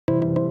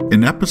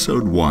In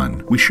episode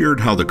 1, we shared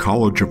how the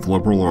College of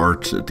Liberal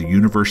Arts at the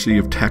University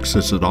of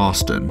Texas at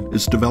Austin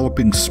is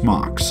developing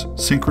SMOCs,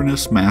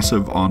 synchronous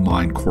massive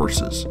online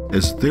courses,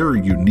 as their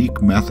unique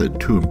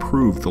method to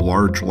improve the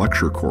large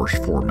lecture course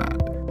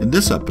format. In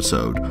this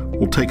episode,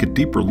 we'll take a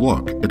deeper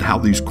look at how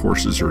these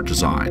courses are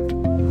designed.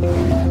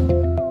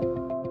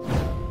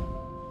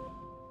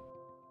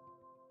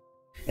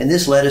 And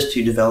this led us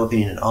to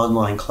developing an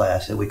online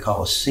class that we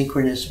call a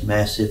synchronous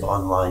massive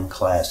online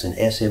class, an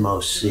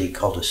SMOC,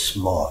 called a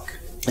SMOC.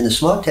 And the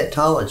SMOC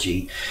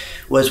technology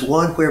was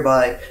one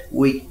whereby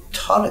we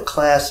taught a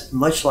class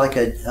much like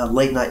a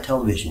late night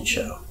television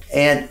show.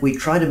 And we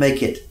tried to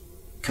make it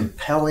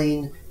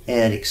compelling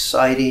and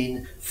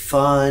exciting,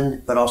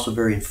 fun, but also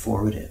very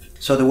informative.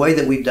 So the way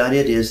that we've done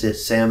it is that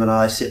Sam and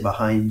I sit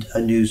behind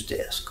a news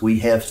desk. We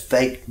have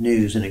fake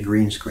news in a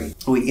green screen.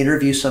 We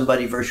interview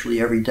somebody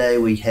virtually every day.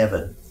 We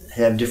have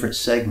different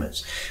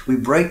segments. We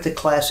break the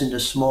class into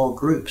small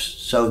groups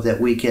so that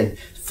we can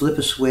flip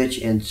a switch,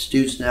 and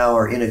students now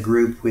are in a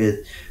group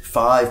with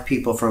 5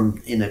 people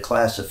in a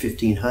class of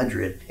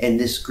 1,500. And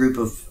this group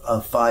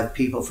of 5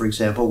 people, for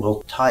example,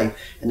 will type,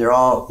 and they're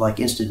all like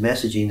instant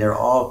messaging. They're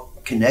all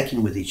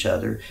connecting with each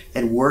other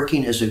and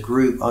working as a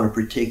group on a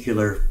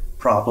particular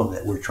problem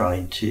that we're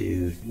trying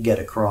to get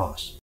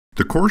across.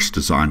 The course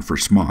design for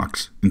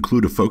SMOCs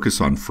include a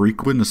focus on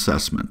frequent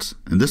assessments,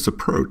 and this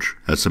approach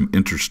has some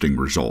interesting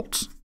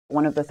results.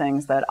 One of the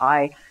things that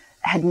I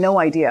had no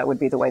idea would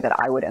be the way that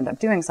I would end up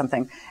doing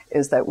something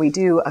is that we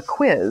do a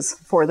quiz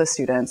for the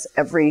students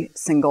every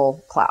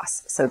single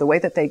class. So the way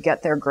that they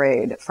get their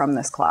grade from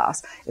this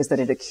class is that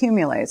it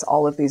accumulates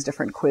all of these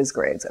different quiz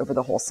grades over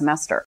the whole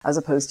semester, as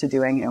opposed to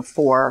doing,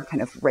 4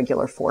 kind of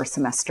regular 4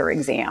 semester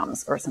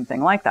exams or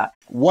something like that.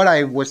 What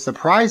I was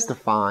surprised to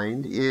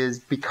find is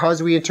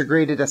because we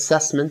integrated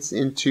assessments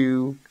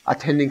into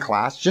attending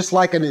class, just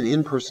like in an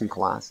in-person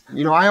class.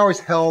 I always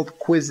held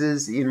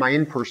quizzes in my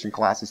in-person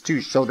classes too,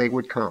 so they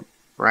would come,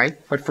 right?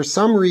 But for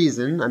some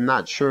reason, I'm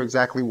not sure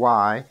exactly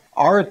why,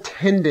 our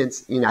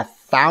attendance in a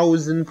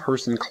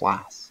 1,000-person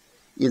class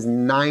is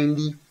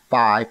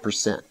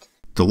 95%.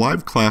 The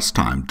live class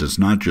time does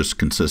not just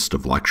consist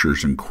of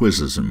lectures and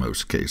quizzes in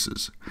most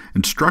cases.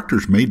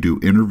 Instructors may do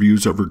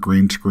interviews over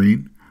green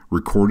screen,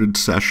 recorded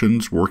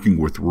sessions working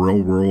with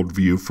real-world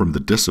view from the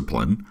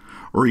discipline,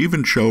 or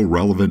even show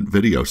relevant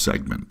video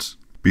segments.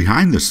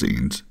 Behind the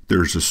scenes,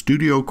 there's a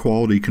studio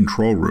quality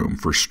control room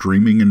for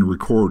streaming and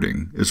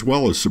recording, as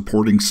well as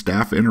supporting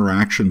staff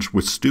interactions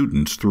with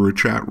students through a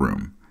chat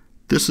room.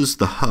 This is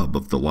the hub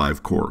of the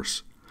live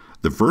course.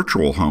 The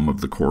virtual home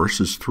of the course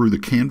is through the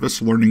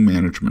Canvas Learning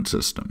Management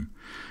System.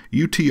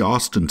 UT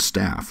Austin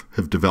staff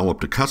have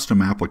developed a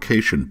custom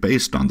application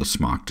based on the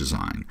SMOC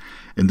design,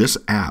 and this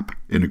app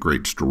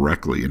integrates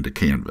directly into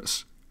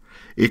Canvas.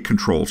 It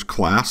controls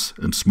class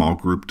and small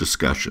group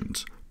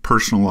discussions,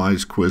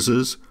 personalized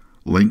quizzes,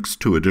 links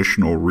to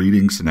additional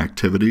readings and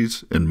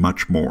activities, and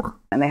much more.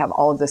 And they have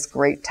all of this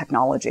great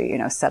technology,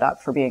 set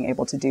up for being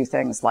able to do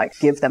things like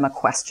give them a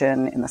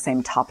question in the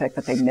same topic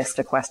that they missed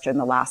a question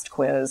the last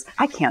quiz.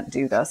 I can't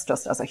do this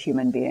just as a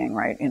human being,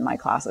 right, in my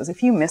classes.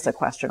 If you miss a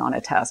question on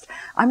a test,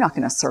 I'm not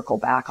going to circle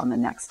back on the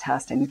next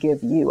test and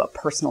give you a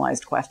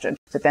personalized question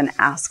that then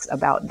asks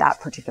about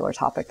that particular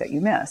topic that you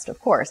missed, of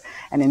course.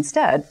 And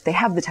instead, they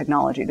have the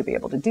technology to be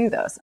able to do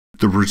this.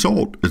 The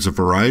result is a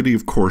variety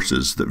of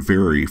courses that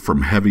vary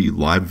from heavy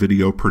live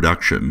video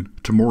production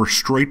to more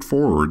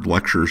straightforward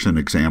lectures and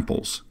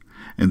examples,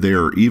 and they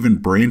are even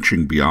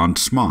branching beyond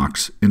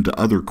SMOCs into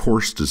other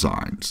course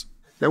designs.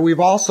 Now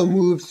we've also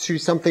moved to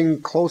something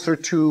closer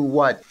to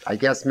what I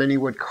guess many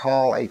would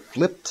call a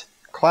flipped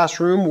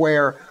classroom,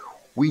 where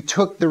we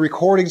took the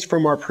recordings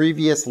from our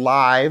previous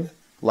live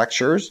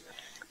lectures,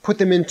 put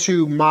them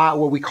into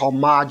what we call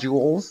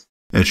modules.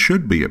 As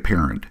should be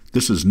apparent,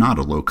 this is not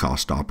a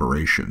low-cost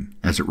operation,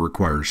 as it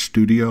requires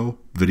studio,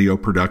 video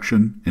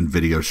production, and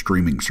video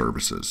streaming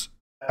services.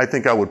 I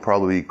think I would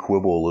probably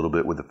quibble a little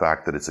bit with the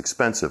fact that it's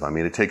expensive. I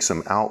mean, it takes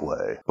some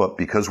outlay, but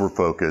because we're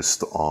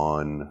focused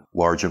on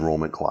large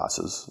enrollment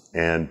classes,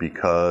 and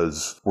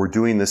because we're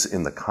doing this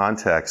in the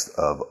context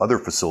of other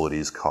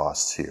facilities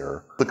costs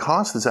here, the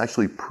cost is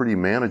actually pretty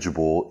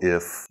manageable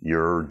if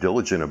you're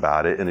diligent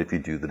about it and if you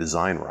do the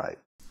design right.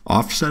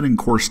 Offsetting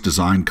course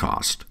design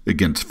cost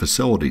against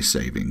facility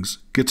savings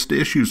gets to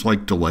issues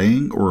like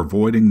delaying or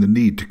avoiding the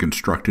need to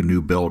construct a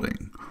new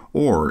building,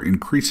 or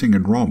increasing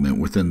enrollment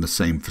within the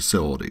same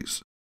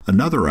facilities.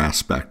 Another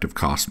aspect of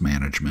cost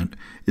management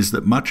is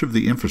that much of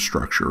the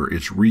infrastructure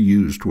is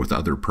reused with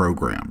other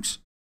programs.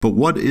 But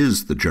what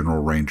is the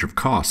general range of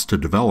costs to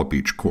develop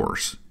each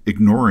course,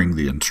 ignoring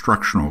the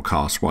instructional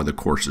costs while the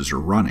courses are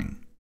running?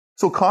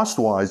 So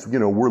cost-wise,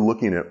 we're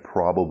looking at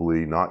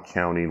probably, not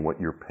counting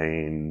what you're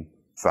paying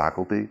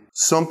faculty,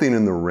 something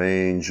in the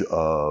range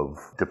of,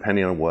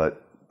 depending on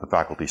what the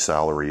faculty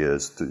salary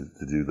is to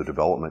do the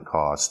development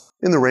cost,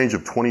 in the range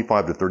of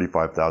 $25,000 to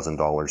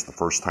 $35,000 the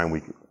first time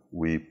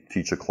we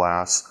teach a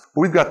class.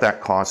 But we've got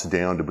that cost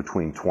down to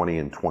between 20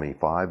 and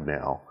 25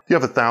 now. If you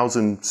have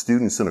 1,000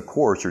 students in a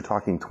course, you're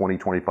talking $20,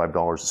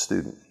 $25 a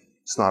student.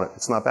 It's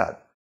not bad.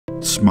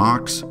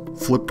 SMOCs,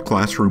 flipped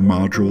classroom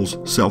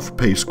modules,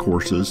 self-paced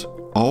courses,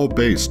 all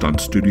based on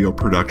studio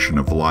production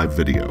of live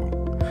video.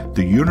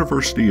 The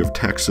University of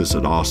Texas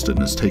at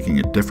Austin is taking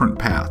a different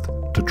path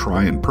to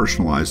try and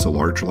personalize the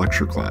large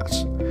lecture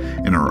class.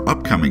 In our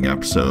upcoming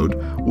episode,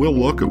 we'll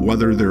look at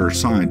whether there are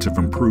signs of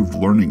improved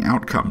learning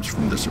outcomes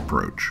from this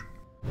approach.